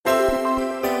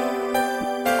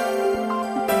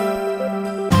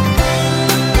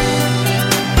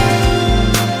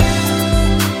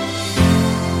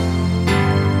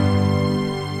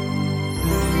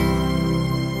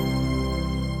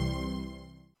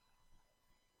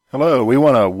Hello, we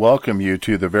want to welcome you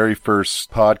to the very first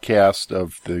podcast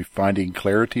of the Finding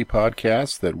Clarity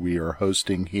podcast that we are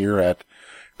hosting here at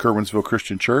Curwensville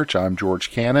Christian Church. I'm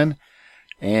George Cannon,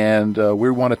 and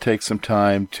we want to take some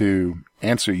time to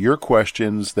answer your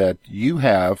questions that you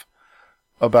have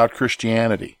about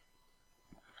Christianity.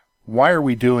 Why are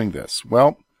we doing this?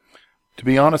 Well, to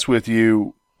be honest with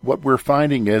you, what we're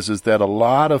finding is that a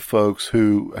lot of folks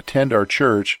who attend our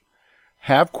church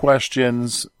have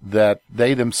questions that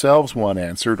they themselves want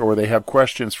answered, or they have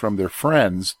questions from their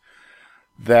friends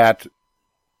that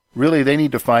really they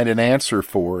need to find an answer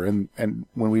for. And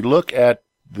when we look at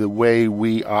the way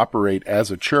we operate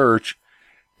as a church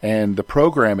and the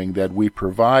programming that we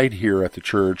provide here at the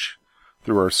church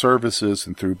through our services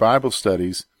and through Bible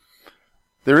studies,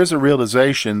 there is a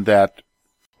realization that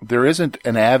there isn't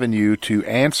an avenue to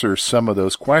answer some of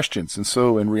those questions. And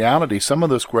so in reality, some of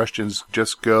those questions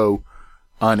just go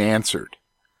unanswered.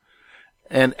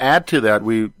 And add to that,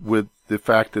 with the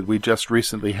fact that we just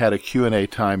recently had a Q&A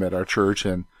time at our church,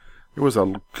 and there was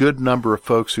a good number of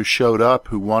folks who showed up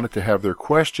who wanted to have their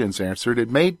questions answered.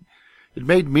 It made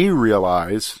me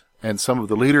realize, and some of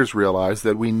the leaders realize,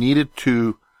 that we needed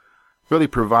to really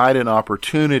provide an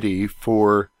opportunity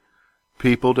for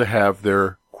people to have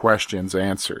their questions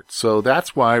answered. So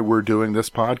that's why we're doing this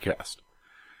podcast.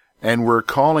 And we're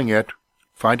calling it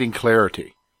Finding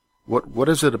Clarity. What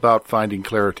is it about finding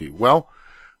clarity? Well,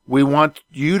 we want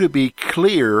you to be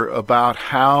clear about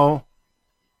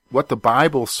what the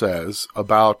Bible says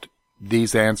about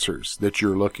these answers that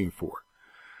you're looking for.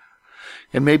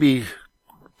 And maybe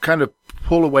kind of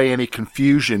pull away any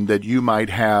confusion that you might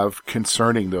have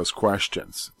concerning those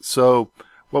questions. So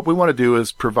what we want to do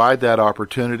is provide that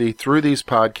opportunity through these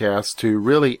podcasts to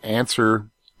really answer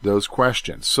those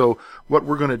questions. So what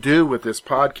we're going to do with this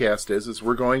podcast is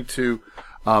we're going to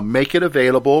make it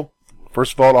available,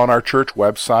 first of all, on our church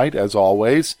website, as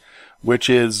always, which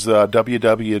is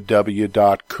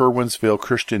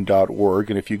www.curwensvillechristian.org.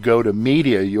 And if you go to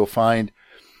media, you'll find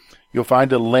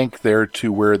a link there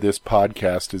to where this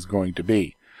podcast is going to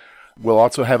be. We'll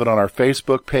also have it on our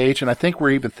Facebook page, and I think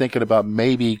we're even thinking about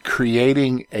maybe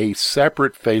creating a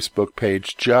separate Facebook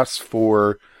page just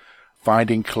for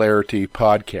Finding Clarity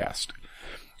podcast.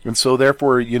 And so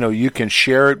therefore, you can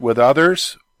share it with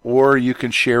others, or you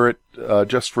can share it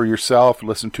just for yourself,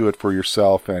 listen to it for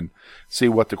yourself, and see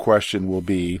what the question will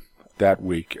be that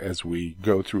week as we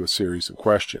go through a series of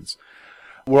questions.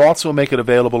 We'll also make it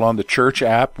available on the church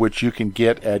app, which you can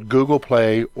get at Google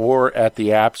Play or at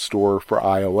the App Store for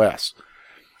iOS.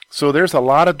 So there's a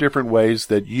lot of different ways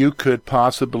that you could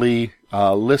possibly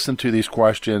listen to these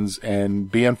questions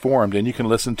and be informed, and you can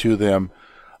listen to them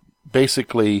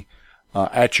basically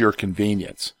at your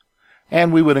convenience.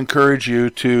 And we would encourage you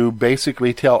to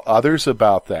basically tell others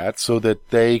about that so that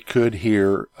they could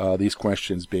hear these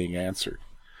questions being answered.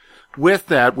 With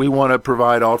that, we want to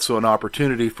provide also an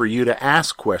opportunity for you to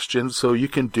ask questions, so you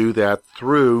can do that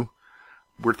we're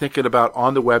thinking about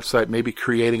on the website maybe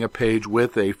creating a page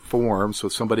with a form so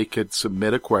somebody could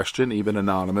submit a question, even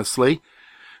anonymously,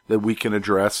 that we can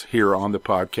address here on the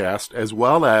podcast, as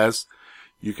well as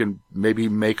you can maybe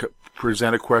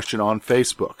present a question on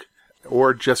Facebook,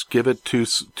 or just give it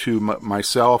to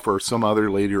myself or some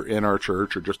other leader in our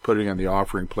church, or just putting on the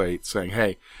offering plate saying,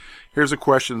 hey, here's a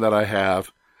question that I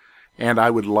have, and I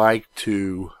would like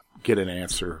to get an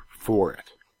answer for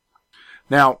it.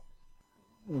 Now,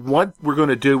 what we're going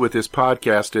to do with this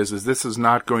podcast is this is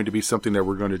not going to be something that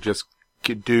we're going to just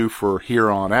do for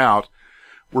here on out.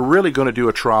 We're really going to do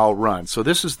a trial run. So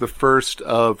this is the first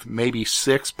of maybe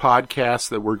 6 podcasts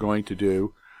that we're going to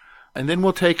do. And then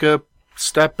we'll take a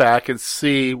step back and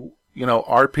see,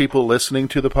 are people listening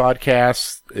to the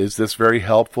podcast? Is this very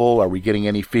helpful? Are we getting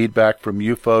any feedback from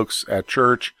you folks at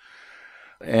church?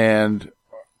 And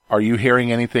are you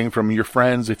hearing anything from your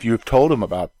friends if you've told them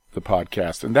about the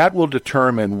podcast? And that will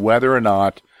determine whether or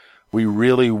not we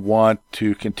really want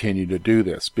to continue to do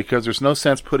this, because there's no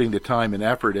sense putting the time and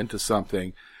effort into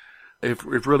something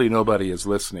if really nobody is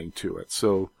listening to it.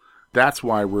 So that's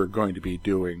why we're going to be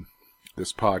doing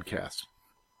this podcast.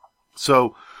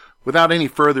 So without any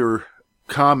further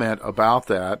comment about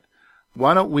that,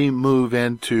 why don't we move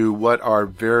into what our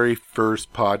very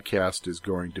first podcast is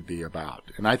going to be about?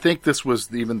 And I think this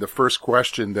was even the first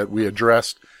question that we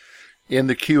addressed in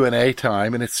the Q&A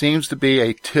time, and it seems to be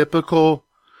a typical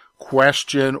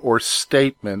question or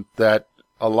statement that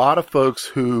a lot of folks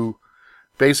who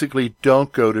basically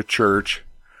don't go to church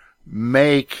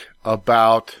make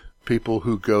about people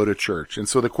who go to church. And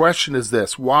so the question is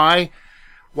this: why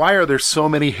are there so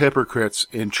many hypocrites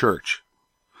in church?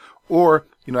 Or,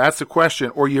 that's the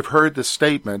question, or you've heard the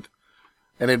statement,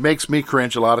 and it makes me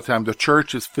cringe a lot of times. The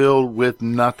church is filled with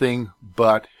nothing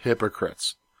but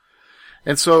hypocrites.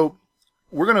 And so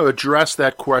we're going to address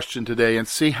that question today and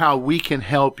see how we can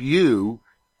help you,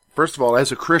 first of all,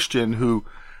 as a Christian who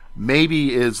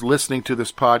maybe is listening to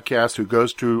this podcast, who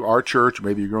goes to our church,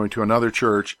 maybe you're going to another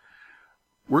church.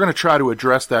 We're going to try to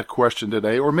address that question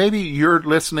today. Or maybe you're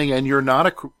listening and you're not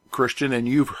a Christian and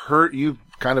you've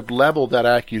kind of leveled that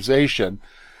accusation,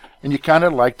 and you kind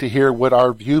of like to hear what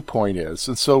our viewpoint is.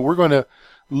 And so we're going to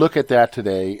look at that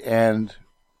today and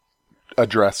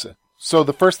address it. So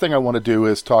the first thing I want to do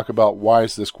is talk about, why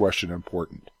is this question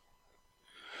important?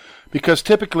 Because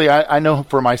typically, I know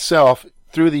for myself,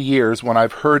 through the years, when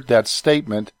I've heard that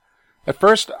statement, at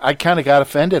first I kind of got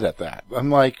offended at that.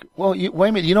 I'm like, well, wait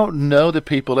a minute, you don't know the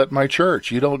people at my church.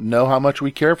 You don't know how much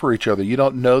we care for each other. You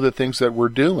don't know the things that we're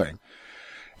doing.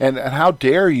 And how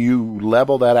dare you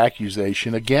level that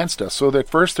accusation against us? So that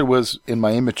first there was, in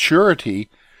my immaturity,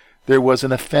 there was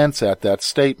an offense at that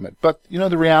statement. But,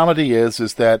 the reality is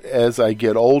that as I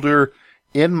get older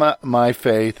in my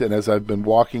faith, and as I've been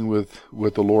walking with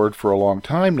the Lord for a long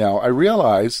time now, I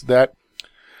realize that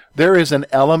there is an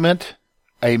element,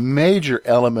 a major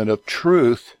element of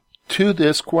truth to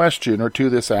this question or to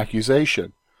this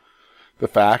accusation. The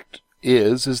fact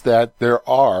is that there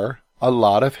are a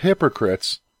lot of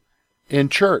hypocrites in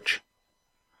church.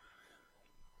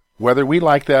 Whether we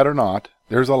like that or not,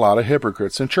 there's a lot of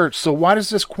hypocrites in church. So why is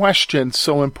this question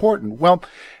so important? Well,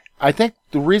 I think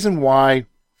the reason why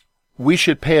we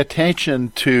should pay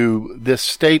attention to this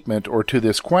statement or to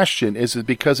this question is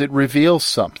because it reveals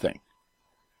something.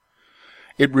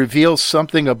 It reveals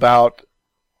something about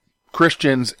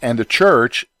Christians and the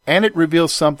church, and it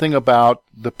reveals something about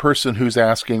the person who's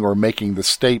asking or making the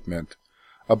statement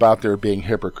about there being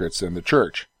hypocrites in the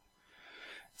church.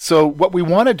 So what we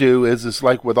want to do is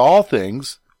like with all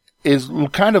things, is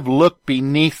kind of look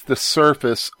beneath the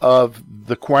surface of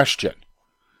the question.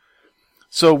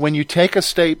 So when you take a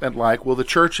statement like, well, the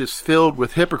church is filled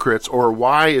with hypocrites, or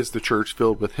why is the church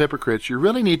filled with hypocrites, you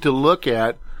really need to look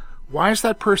at, why is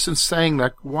that person saying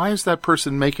that? Why is that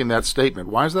person making that statement?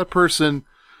 Why is that person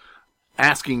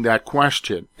asking that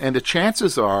question? And the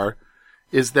chances are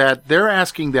is that they're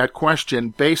asking that question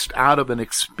based out of an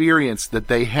experience that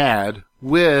they had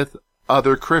with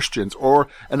other Christians, or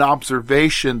an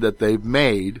observation that they've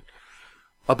made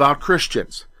about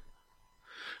Christians.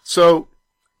 So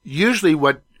usually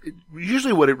what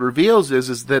it reveals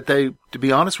is that they, to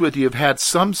be honest with you, have had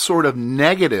some sort of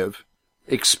negative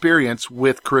experience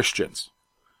with Christians.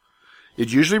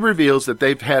 It usually reveals that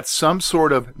they've had some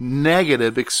sort of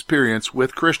negative experience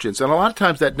with Christians. And a lot of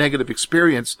times that negative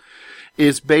experience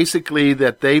is basically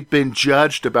that they've been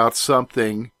judged about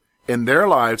something in their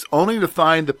lives, only to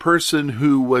find the person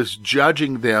who was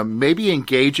judging them maybe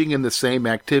engaging in the same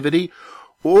activity,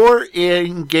 or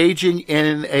engaging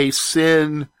in a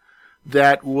sin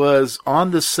that was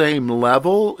on the same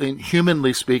level,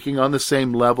 humanly speaking, on the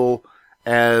same level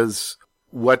as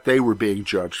what they were being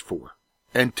judged for.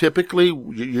 And typically,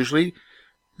 usually,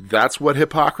 that's what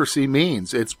hypocrisy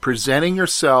means. It's presenting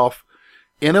yourself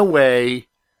in a way,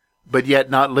 but yet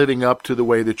not living up to the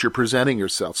way that you're presenting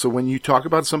yourself. So when you talk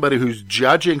about somebody who's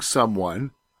judging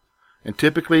someone, and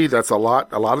typically that's a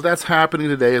lot of that's happening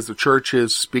today as the church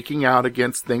is speaking out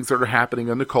against things that are happening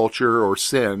in the culture or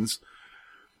sins,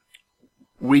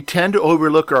 we tend to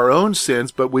overlook our own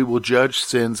sins, but we will judge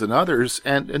sins in others.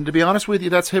 And to be honest with you,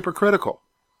 that's hypocritical.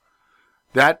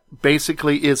 That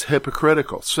basically is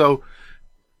hypocritical. So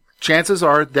chances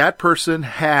are that person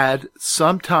had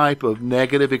some type of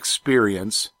negative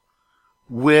experience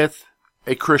with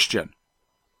a Christian.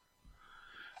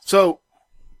 So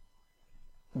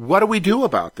what do we do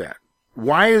about that?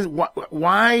 Why is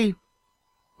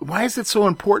it so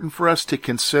important for us to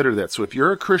consider that? So if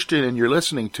you're a Christian and you're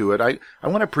listening to it, I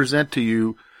want to present to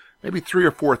you maybe 3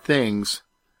 or 4 things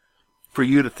for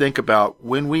you to think about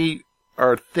when we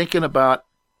are thinking about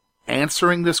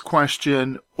answering this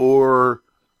question or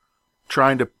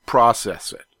trying to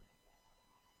process it.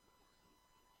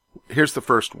 Here's the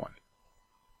first one.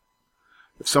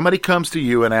 If somebody comes to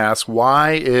you and asks,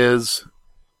 are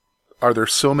there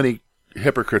so many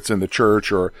hypocrites in the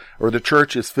church, or the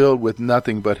church is filled with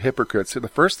nothing but hypocrites? So the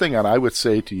first thing that I would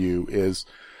say to you is,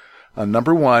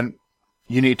 number one,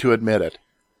 you need to admit it.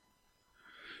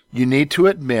 You need to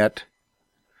admit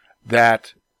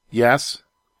that, yes,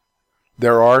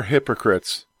 there are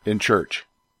hypocrites in church.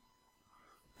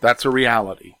 That's a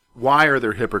reality. Why are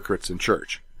there hypocrites in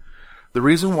church? The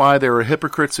reason why there are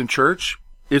hypocrites in church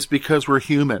is because we're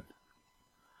human.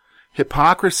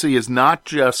 Hypocrisy is not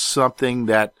just something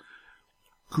that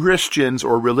Christians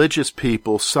or religious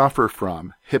people suffer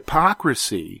from.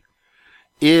 Hypocrisy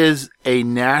is a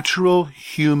natural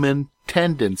human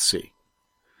tendency.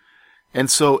 And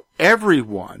so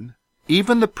everyone,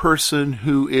 even the person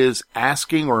who is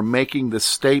asking or making the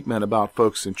statement about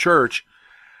folks in church,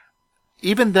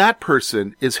 even that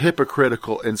person is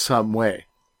hypocritical in some way.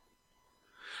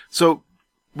 So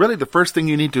really the first thing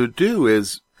you need to do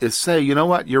is say, you know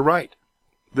what, you're right.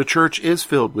 The church is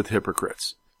filled with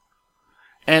hypocrites.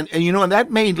 And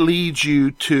that may lead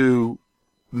you to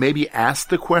maybe ask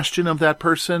the question of that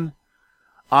person.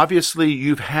 Obviously,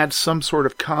 you've had some sort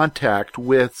of contact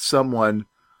with someone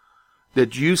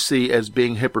that you see as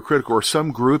being hypocritical, or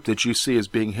some group that you see as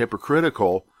being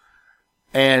hypocritical.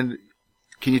 And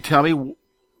can you tell me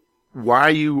why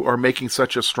you are making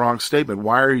such a strong statement?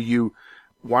 Why are you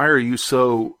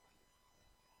so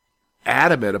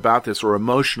adamant about this or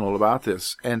emotional about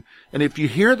this? And if you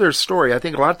hear their story, I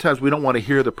think a lot of times we don't want to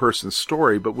hear the person's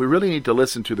story, but we really need to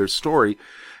listen to their story.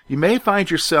 You may find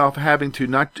yourself having to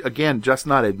not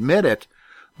admit it,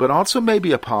 but also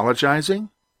maybe apologizing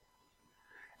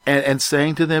and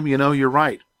saying to them, you're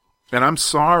right. And I'm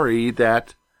sorry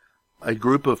that a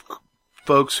group of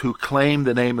folks who claim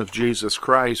the name of Jesus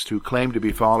Christ, who claim to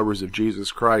be followers of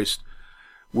Jesus Christ,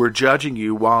 were judging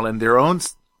you while in their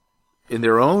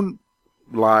own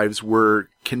lives were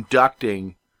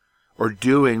conducting or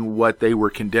doing what they were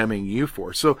condemning you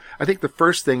for. So I think the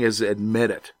first thing is admit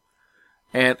it.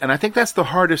 And I think that's the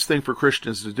hardest thing for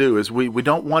Christians to do, is we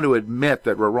don't want to admit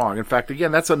that we're wrong. In fact,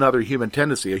 again, that's another human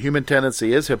tendency. A human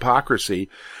tendency is hypocrisy.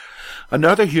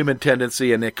 Another human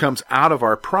tendency, and it comes out of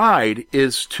our pride,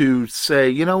 is to say,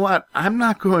 you know what, I'm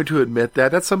not going to admit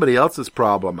that. That's somebody else's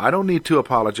problem. I don't need to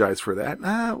apologize for that.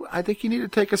 No, I think you need to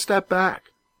take a step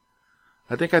back.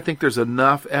 I think there's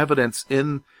enough evidence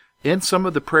in some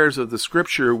of the prayers of the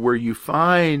Scripture where you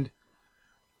find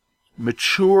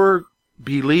mature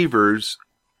believers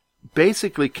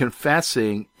basically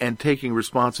confessing and taking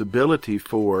responsibility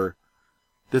for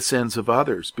the sins of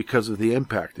others because of the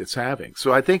impact it's having.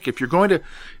 So I think if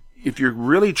you're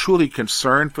really truly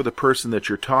concerned for the person that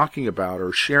you're talking about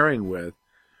or sharing with,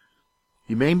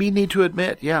 you maybe need to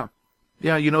admit,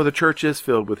 the church is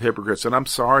filled with hypocrites, and I'm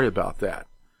sorry about that.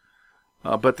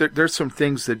 But there's some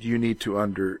things that you need to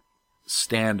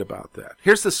understand about that.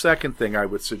 Here's the second thing I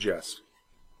would suggest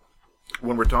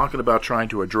when we're talking about trying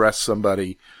to address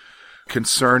somebody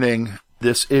concerning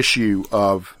this issue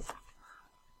of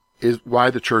is why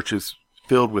the church is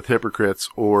filled with hypocrites,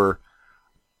 or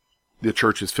the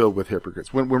church is filled with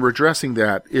hypocrites. When we're addressing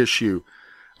that issue,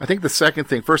 I think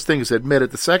the first thing is admit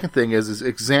it. The second thing is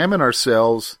examine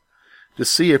ourselves to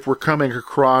see if we're coming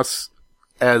across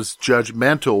as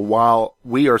judgmental while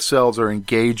we ourselves are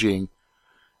engaging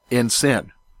in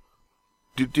sin.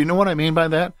 Do you know what I mean by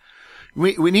that?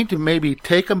 We need to maybe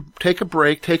take a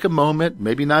break, take a moment,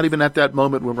 maybe not even at that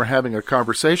moment when we're having a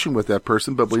conversation with that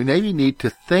person, but we maybe need to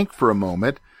think for a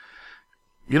moment,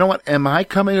 you know what, am I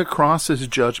coming across as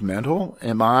judgmental?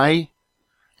 Am I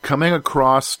coming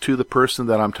across to the person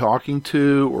that I'm talking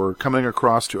to, or coming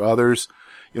across to others?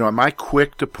 Am I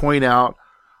quick to point out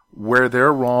where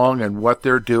they're wrong and what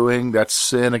they're doing that's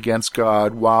sin against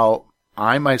God, while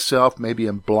I myself maybe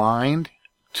am blind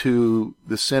to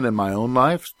the sin in my own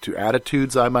life, to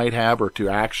attitudes I might have, or to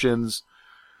actions?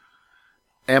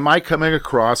 Am I coming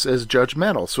across as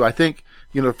judgmental? So I think,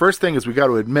 the first thing is we got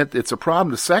to admit it's a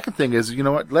problem. The second thing is,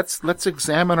 let's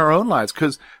examine our own lives,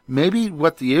 because maybe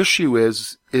what the issue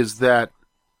is that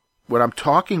when I'm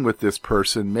talking with this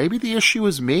person, maybe the issue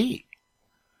is me.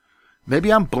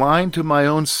 Maybe I'm blind to my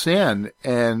own sin,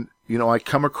 and, I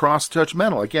come across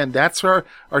judgmental. Again, that's our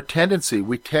tendency.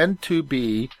 We tend to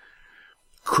be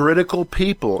critical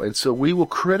people, and so we will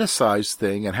criticize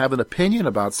things and have an opinion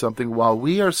about something while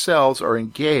we ourselves are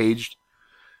engaged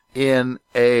in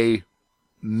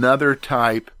another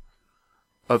type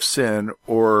of sin,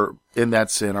 or in that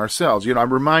sin ourselves.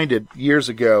 I'm reminded years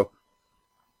ago,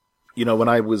 when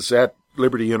I was at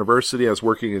Liberty University, I was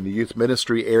working in the youth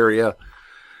ministry area.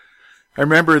 I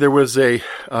remember there was a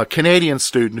Canadian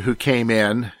student who came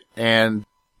in, and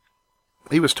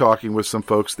he was talking with some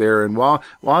folks there, and while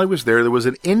he was there was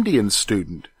an Indian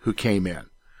student who came in,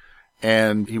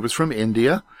 and he was from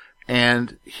India,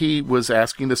 and he was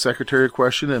asking the secretary a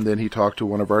question, and then he talked to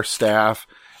one of our staff,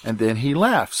 and then he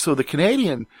left. So the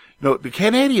Canadian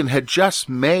had just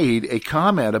made a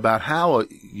comment about how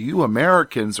you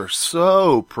Americans are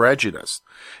so prejudiced.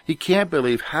 He can't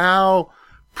believe how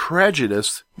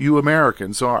prejudiced you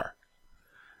Americans are.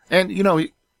 And,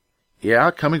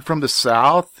 coming from the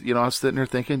South, I was sitting there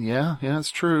thinking, yeah,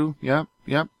 it's true. Yep,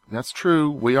 that's true.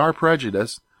 We are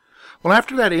prejudiced. Well,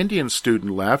 after that Indian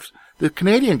student left, the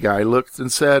Canadian guy looked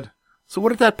and said, "So what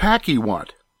did that Packy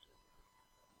want?"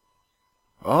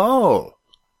 Oh.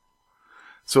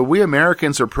 So we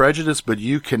Americans are prejudiced, but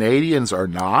you Canadians are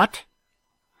not?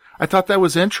 I thought that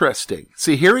was interesting.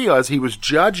 See, here he was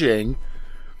judging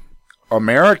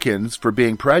Americans for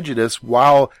being prejudiced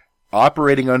while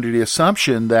operating under the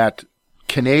assumption that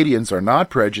Canadians are not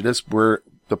prejudiced, where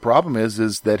the problem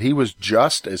is that he was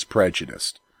just as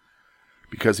prejudiced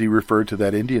because he referred to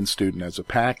that Indian student as a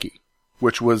Packy,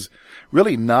 which was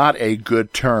really not a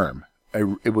good term.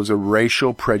 It was a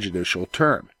racial prejudicial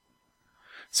term.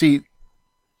 See,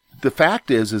 the fact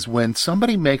is when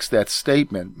somebody makes that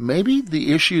statement, maybe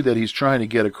the issue that he's trying to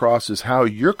get across is how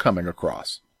you're coming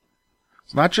across.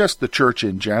 It's not just the church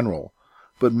in general,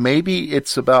 but maybe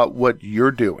it's about what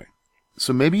you're doing.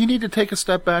 So maybe you need to take a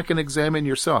step back and examine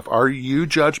yourself. Are you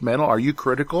judgmental? Are you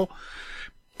critical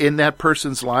in that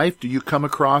person's life? Do you come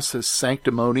across as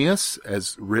sanctimonious,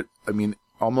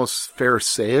 almost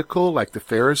pharisaical, like the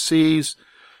Pharisees?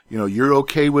 You know, you're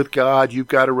okay with God, you've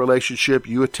got a relationship,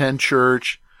 you attend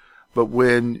church,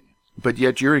 but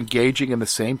yet you're engaging in the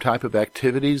same type of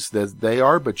activities that they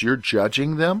are, but you're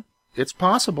judging them? It's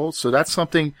possible. So that's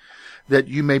something that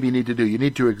you maybe need to do.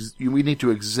 We need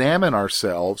to examine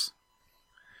ourselves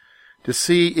to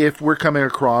see if we're coming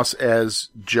across as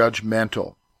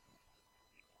judgmental.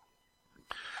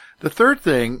 The third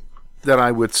thing that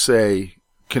I would say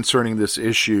concerning this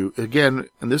issue, again,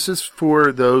 and this is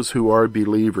for those who are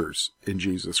believers in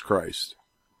Jesus Christ,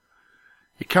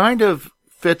 it kind of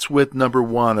fits with number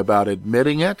one about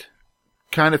admitting it,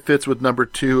 kind of fits with number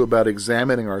two about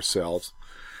examining ourselves,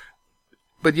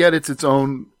 but yet it's its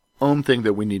own thing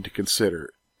that we need to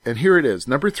consider. And here it is.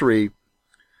 Number three,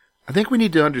 I think we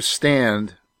need to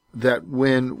understand that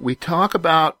when we talk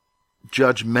about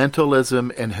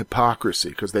judgmentalism and hypocrisy,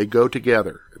 because they go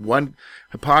together.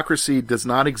 Hypocrisy does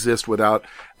not exist without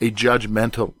a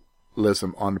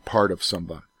judgmentalism on the part of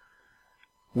someone.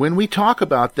 When we talk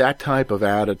about that type of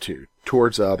attitude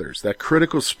towards others, that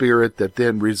critical spirit that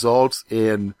then results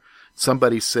in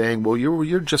somebody saying, well,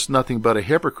 you're just nothing but a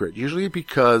hypocrite, usually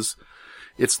because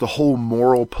it's the whole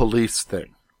moral police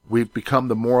thing. We've become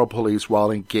the moral police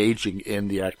while engaging in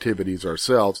the activities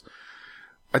ourselves.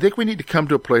 I think we need to come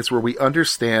to a place where we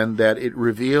understand that it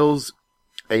reveals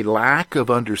a lack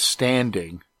of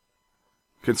understanding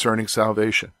concerning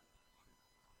salvation.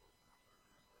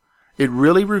 It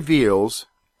really reveals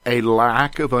a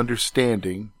lack of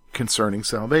understanding concerning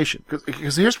salvation.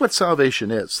 Because here's what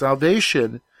salvation is.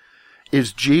 Salvation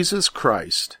is Jesus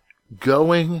Christ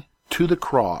going to the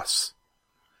cross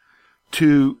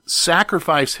to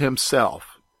sacrifice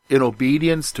himself in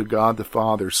obedience to God the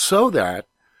Father so that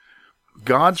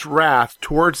God's wrath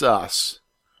towards us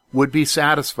would be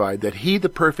satisfied, that he, the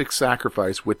perfect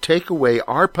sacrifice, would take away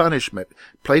our punishment,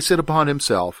 place it upon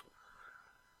himself,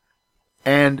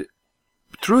 and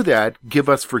through that give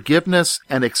us forgiveness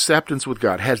and acceptance with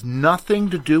God. It has nothing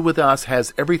to do with us,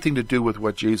 has everything to do with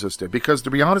what Jesus did. Because to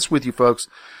be honest with you folks,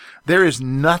 there is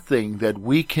nothing that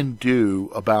we can do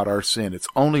about our sin. It's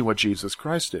only what Jesus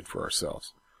Christ did for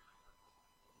ourselves.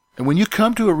 And when you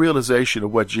come to a realization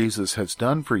of what Jesus has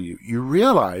done for you, you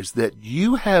realize that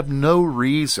you have no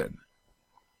reason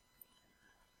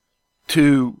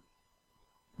to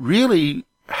really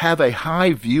have a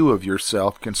high view of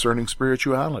yourself concerning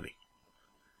spirituality.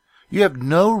 You have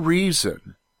no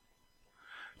reason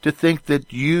to think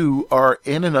that you are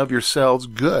in and of yourselves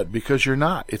good, because you're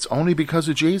not. It's only because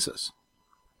of Jesus.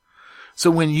 So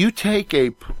when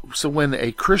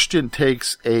a Christian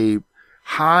takes a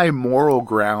high moral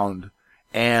ground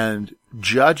and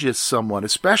judges someone,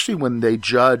 especially when they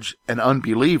judge an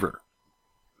unbeliever,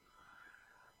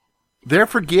 they're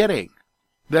forgetting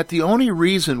that the only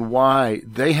reason why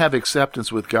they have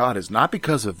acceptance with God is not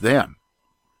because of them.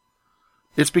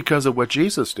 It's because of what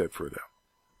Jesus did for them.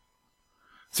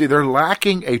 See, they're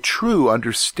lacking a true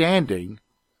understanding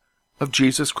of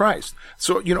Jesus Christ.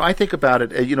 So, I think about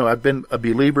it, I've been a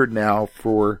believer now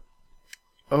for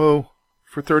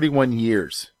 31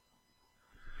 years.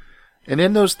 And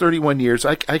in those 31 years,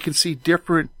 I can see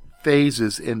different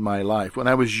phases in my life. When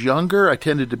I was younger, I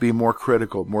tended to be more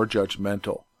critical, more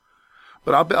judgmental.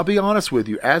 But I'll be honest with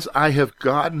you, as I have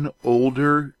gotten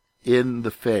older in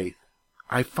the faith,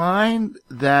 I find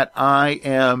that I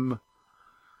am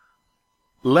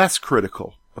less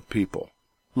critical of people,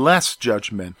 less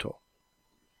judgmental.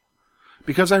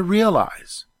 Because I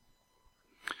realize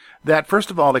that,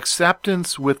 first of all,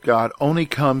 acceptance with God only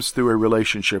comes through a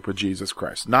relationship with Jesus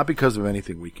Christ, not because of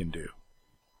anything we can do.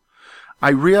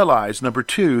 I realize, number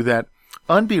two, that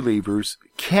unbelievers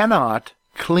cannot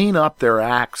clean up their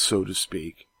acts, so to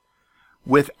speak,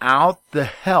 without the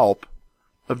help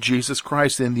of Jesus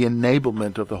Christ and the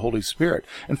enablement of the Holy Spirit.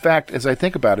 In fact, as I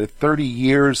think about it, 30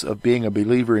 years of being a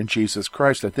believer in Jesus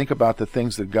Christ, I think about the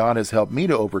things that God has helped me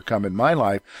to overcome in my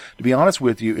life. To be honest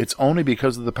with you, it's only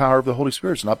because of the power of the Holy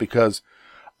Spirit. It's not because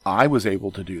I was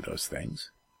able to do those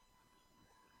things.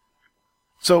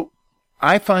 So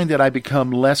I find that I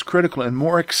become less critical and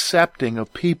more accepting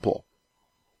of people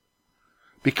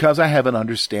because I have an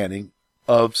understanding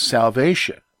of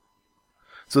salvation.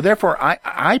 So therefore,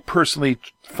 I personally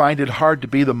find it hard to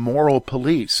be the moral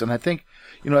police. And I think,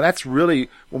 that's really,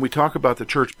 when we talk about the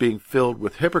church being filled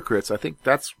with hypocrites, I think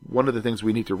that's one of the things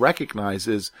we need to recognize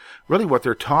is really what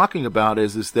they're talking about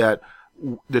is that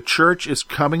the church is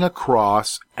coming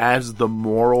across as the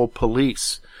moral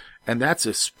police. And that's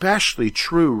especially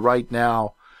true right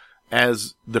now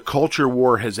as the culture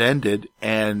war has ended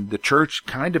and the church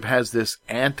kind of has this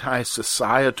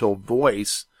anti-societal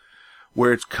voice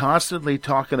where it's constantly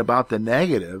talking about the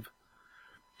negative.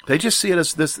 They just see it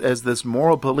as this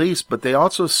moral police, but they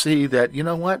also see that, you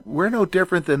know what, we're no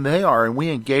different than they are, and we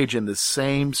engage in the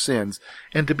same sins.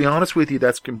 And to be honest with you,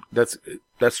 that's true.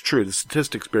 The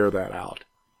statistics bear that out.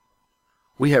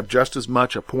 We have just as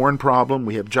much a porn problem.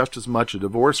 We have just as much a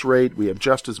divorce rate. We have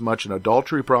just as much an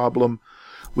adultery problem.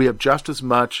 We have just as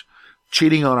much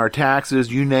cheating on our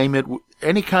taxes, you name it,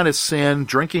 any kind of sin,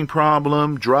 drinking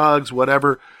problem, drugs,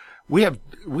 whatever.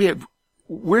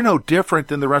 We're no different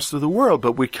than the rest of the world,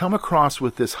 but we come across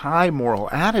with this high moral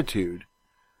attitude.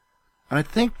 And I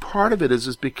think part of it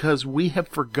is because we have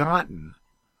forgotten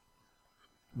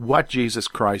what Jesus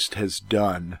Christ has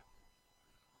done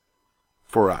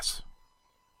for us.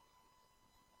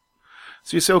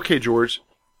 So you say, okay, George,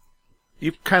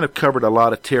 you've kind of covered a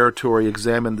lot of territory,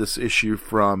 examined this issue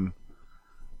from,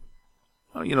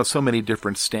 so many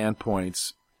different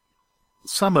standpoints.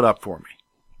 Sum it up for me.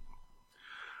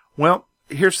 Well,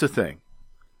 here's the thing.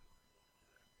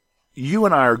 You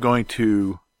and I are going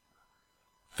to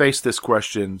face this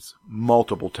question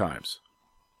multiple times.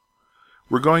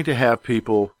 We're going to have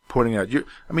people pointing out,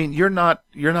 you're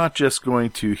not just going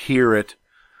to hear it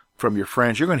from your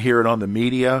friends. You're going to hear it on the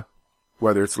media,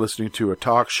 whether it's listening to a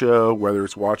talk show, whether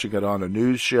it's watching it on a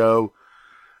news show.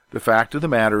 The fact of the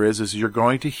matter is you're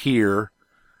going to hear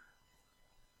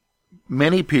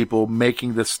many people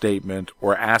making this statement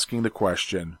or asking the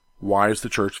question, why is the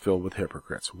church filled with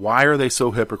hypocrites? Why are they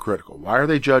so hypocritical? Why are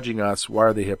they judging us? Why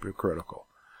are they hypocritical?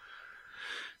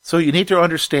 So you need to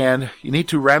understand,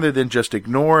 rather than just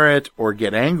ignore it or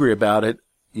get angry about it,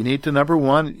 you need to, number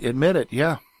one, admit it.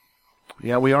 Yeah,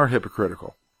 we are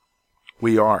hypocritical.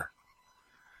 We are.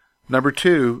 Number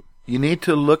two, you need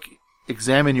to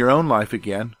examine your own life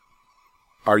again.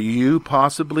 Are you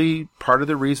possibly part of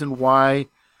the reason why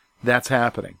that's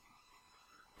happening?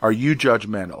 Are you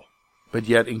judgmental, but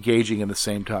yet engaging in the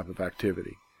same type of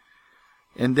activity?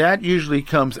 And that usually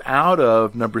comes out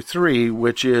of number three,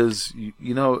 which is,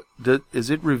 is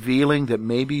it revealing that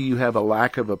maybe you have a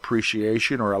lack of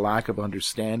appreciation or a lack of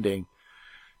understanding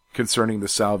concerning the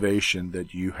salvation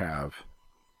that you have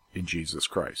in Jesus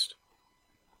Christ?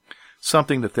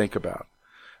 Something to think about.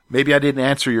 Maybe I didn't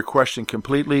answer your question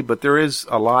completely, but there is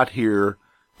a lot here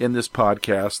in this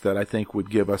podcast that I think would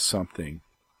give us something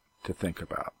to think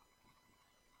about.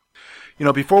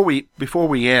 Before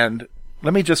we end,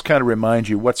 let me just kind of remind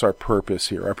you what's our purpose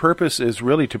here. Our purpose is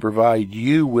really to provide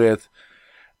you with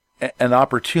an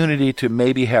opportunity to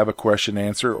maybe have a question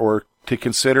answered or to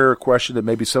consider a question that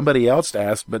maybe somebody else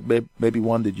asked, but maybe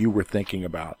one that you were thinking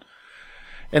about.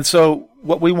 And so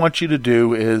what we want you to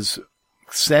do is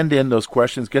send in those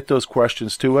questions, get those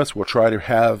questions to us. We'll try to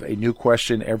have a new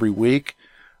question every week.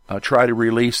 Try to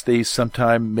release these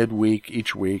sometime midweek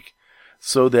each week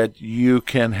so that you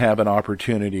can have an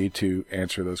opportunity to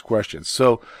answer those questions.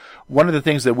 So one of the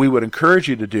things that we would encourage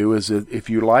you to do is that if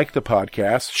you like the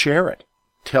podcast, share it.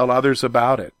 Tell others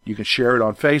about it. You can share it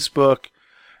on Facebook.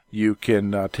 You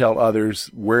can tell others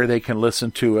where they can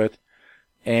listen to it.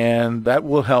 And that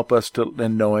will help us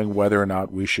in knowing whether or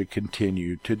not we should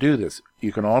continue to do this.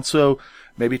 You can also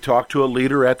maybe talk to a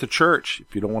leader at the church.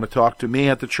 If you don't want to talk to me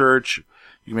at the church,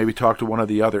 you can maybe talk to one of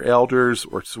the other elders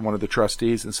or one of the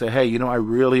trustees and say, hey, I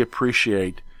really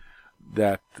appreciate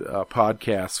that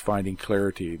podcast, Finding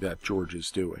Clarity, that George is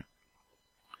doing.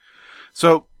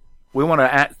 So we want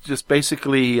to just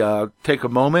basically take a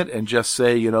moment and just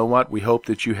say, we hope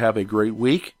that you have a great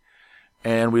week.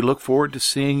 And we look forward to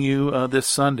seeing you this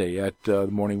Sunday at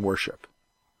morning worship.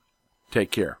 Take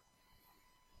care.